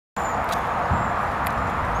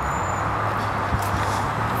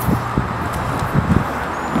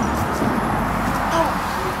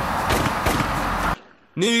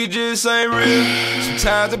Nigga just ain't real.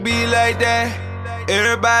 Sometimes it be like that.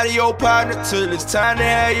 Everybody your partner till it's time to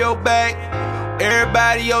have your back.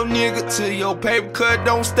 Everybody your nigga till your paper cut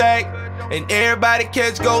don't stack. And everybody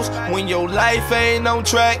catch ghosts when your life ain't on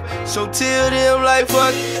track. So till them like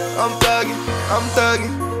fuck, I'm thuggin', I'm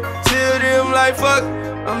thuggin'. Till them like fuck,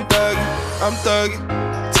 I'm thuggin', I'm thuggin'.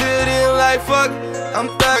 Till them like fuck, I'm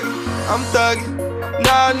thuggin', I'm thuggin'.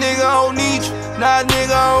 Nah nigga I don't need you, nah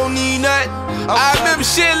nigga I don't need nothing. I remember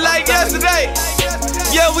shit like yesterday.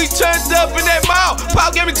 Yeah, we turned up in that mall.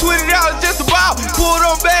 Pop gave me $20 just to ball. Pulled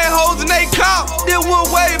on bad hoes and they called. Then went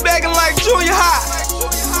way back in like junior high.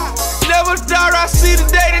 Never thought I'd see the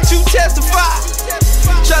day that you testify.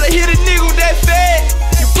 Try to hit a nigga with that fed,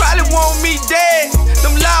 you probably want me dead.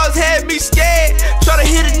 Them laws had me scared. Try to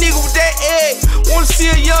hit a nigga with that egg, wanna see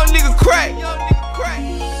a young nigga crack.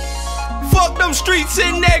 Fuck them streets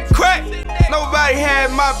in that crack. Nobody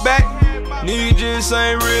had my back. Nigga just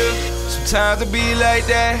ain't real. Sometimes it be like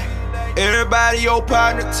that. Everybody your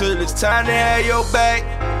partner till it's time to have your back.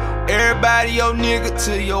 Everybody your nigga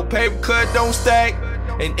till your paper cut don't stack.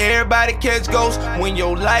 And everybody catch ghosts when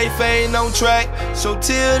your life ain't on track. So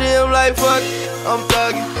till them like fuck, I'm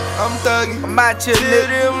thuggin', I'm thuggin'. I'm out here, till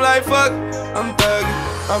them like fuck, I'm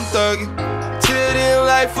thuggin', I'm thuggin'. Till them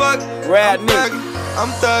like fuck, I'm thuggin', I'm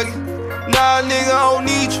thuggin'. Nah nigga I don't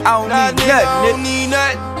need you, nah nigga I don't need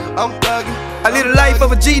nothing. I'm thuggin'. I live the life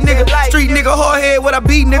of a G nigga, street nigga, hard head, what I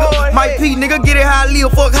beat nigga. Mike P nigga, get it how I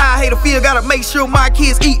live, fuck how I hate a feel. Gotta make sure my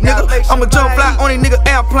kids eat nigga. I'ma jump fly on a nigga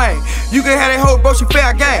airplane. You can have that whole bro, she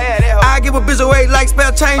fair game. I give a bitch away like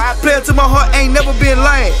spell change. Player to my heart, ain't never been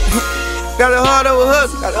lame. Got the heart of a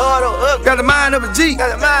hustle, got the mind of a G,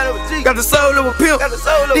 got the soul of a pimp.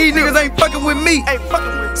 These niggas ain't fucking with me.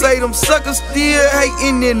 Say them suckers still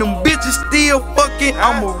hating and them bitches still fucking.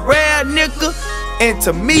 I'm a rare nigga. And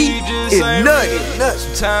to me, it's nuts.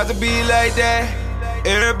 Sometimes it be like that.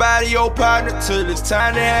 Everybody your partner till it's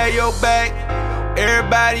time to have your back.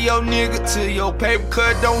 Everybody your nigga till your paper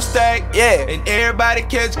cut don't stack. Yeah. And everybody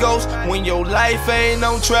catch ghosts when your life ain't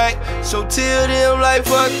on track. So till them like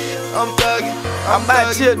fuck, I'm thuggin', I'm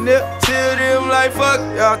out here, nigga. Till them like fuck,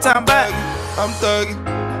 y'all talking about? I'm thuggin'.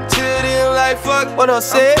 Till them like fuck, what up,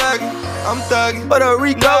 Sid? I'm thuggin'. What up,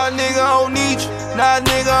 Rico? Nah nigga I don't need you, nah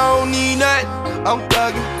nigga I don't need nothing. I'm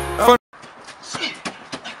thuggin'.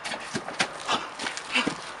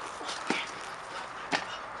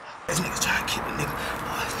 This nigga's trying to kill the nigga.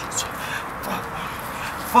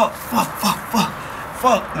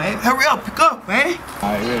 Fuck, man. Hurry up, pick up, man.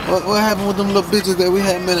 Alright, what happened with them little bitches that we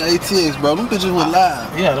had in the ATX, bro? Them bitches went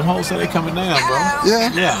live. Yeah, them hoes say they coming down, bro. Yeah?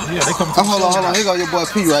 Yeah, they coming. Hold on. Here go your boy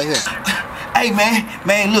P right here. Hey,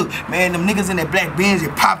 man, look, man, them niggas in that black Benz, they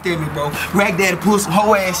popped at me, bro. Rag Daddy pulled some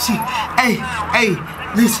whole ass shit. Hey,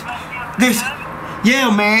 listen. Yeah,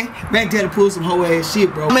 man, Rag Daddy pulled some whole ass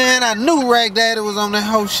shit, bro. Man, I knew Rag Daddy was on that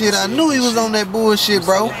whole shit. I knew he was on that bullshit,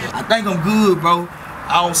 bro. I think I'm good, bro.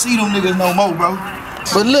 I don't see them niggas no more, bro.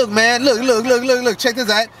 But look, man, look, check this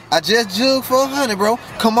out. I just jugged for 100, bro.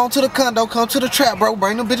 Come on to the condo, come to the trap, bro.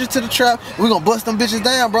 Bring them bitches to the trap. We gonna bust them bitches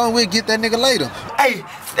down, bro, and we'll get that nigga later. Hey,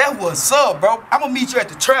 that's what's up, bro. I'm gonna meet you at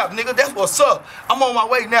the trap, nigga. That's what's up. I'm on my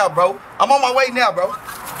way now, bro. All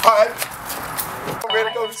right. I'm ready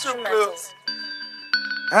to go to the strip club.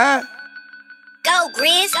 Huh? Go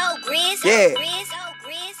Grizz, go Grizz, yeah. Go Grizz, go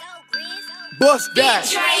Grizz, go Grizz. Bust down.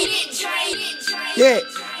 Trade. Yeah.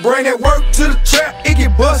 Bring that work to the trap, it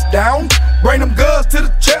get bust down. Bring them girls to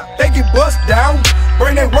the trap, they get bust down.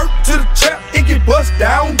 Bring that work to the trap, it get bust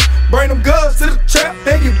down. Bring them girls to the trap,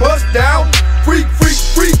 they get bust down. Freak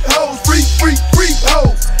hoes, freak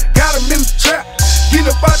hoes. Got them in the trap, get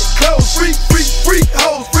up out the clothes. Freak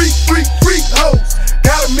hoes, freak hoes.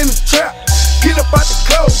 Got them in the trap, get up out the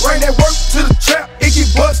clothes. Bring that work to the trap, it get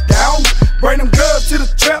bust down. Bring them girls to the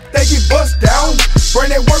trap, they get bust down. Bring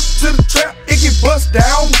that work to the trap, it get bust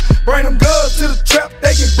down. Bring them girls to the trap,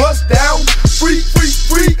 they get bust down. Freak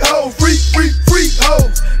hoes, freak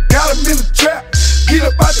hoes. Got them in the trap, get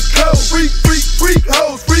up out the clothes. Freak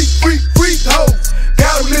hoes, freak hoes.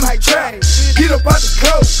 Got them in the trap, get up out the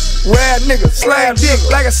clothes. Rad nigga, slam dick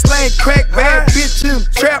like a slang crack. Bad bitch in the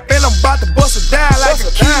trap, and I'm about to bust her down like a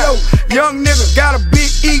kilo. Young nigga got a big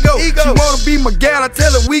ego. She wanna be my gal, I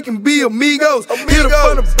tell her we can be amigos. Hit her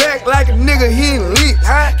from the back like a nigga, he ain't lit.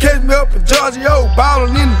 Catch me up in Georgia,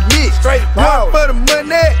 ballin' in the mix. 1 for the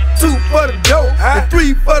money, 2 for the dope, and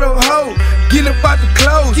 3 for the hoe. Get up out the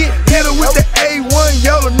clothes, hit her with the A1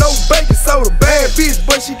 YOLO, no baking soda. Bad bitch,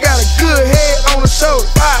 but she got a good head on her shoulder.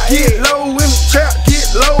 Get low in the trap, get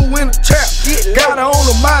low in the trap. Got her on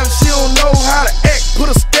the mind, she don't know how to act. Put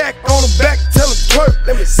a stack on her back, tell her twerk.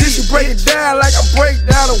 This you break it down like I break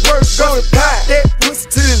down the work. Go to pot that pussy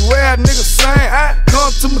to this rare nigga saying I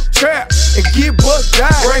come to my trap and get bust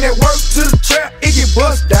down. Bring that work to the trap, it get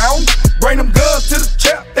bust down. Bring them girls to the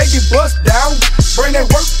trap, they get bust down. Bring that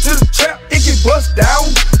work to the trap, it get bust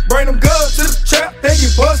down. Bring them girls to the trap, they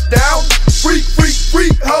get bust down. Freak, freak,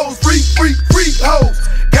 freak hoes, freak, freak, freak hoes.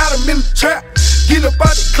 Got them in the trap, get up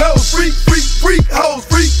out the clothes. Freak, freak, freak hoes,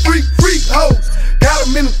 freak, freak, freak hoes. Got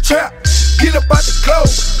them in the trap, get up out the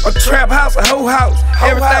clothes. A trap house, a hoe house,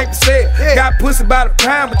 everything for sale. Got pussy by the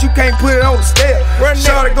pound, but you can't put it on the step.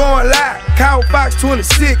 Shorty going live, Cow Fox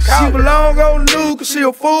 26. She belong on the news, cause she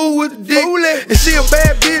a fool with the dick. And she a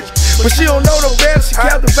bad bitch, but she don't know no better. She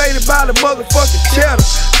captivated by the motherfucking cheddar.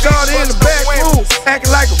 Started in the back room, acting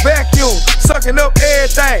like a vacuum, sucking up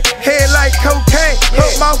everything, head like cocaine. Her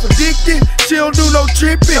mouth addicted, she don't do no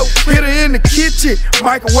tripping. Hit her in the kitchen,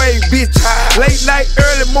 microwave bitch. Late night,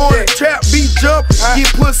 early morning, trap beat jumping, get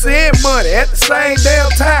pussy and money at the same damn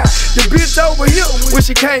time. The bitch over here when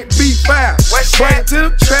she can't be found. Bring her to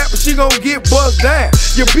the trap, but she gon' get bust down.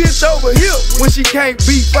 Your bitch over here when she can't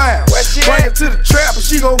be found. Bring her to the trap, but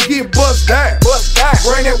she gon' get bust down.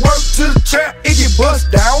 Bring that work to the trap, it get bust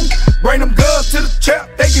down. Bring them girls to the trap,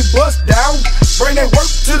 they get bust down. Bring that work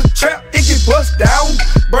to the trap, it get bust down.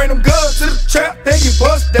 Bring them girls to the trap, they get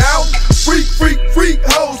bust down. Freak, freak, freak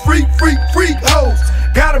hoes, freak, freak, freak hoes.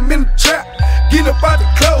 Got them in the trap, get up out the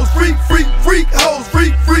clothes. Freak, freak, freak hoes,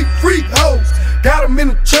 freak, freak, freak hoes. Got them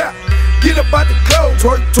in the trap, get up out the clothes.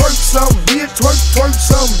 Twerk, twerk some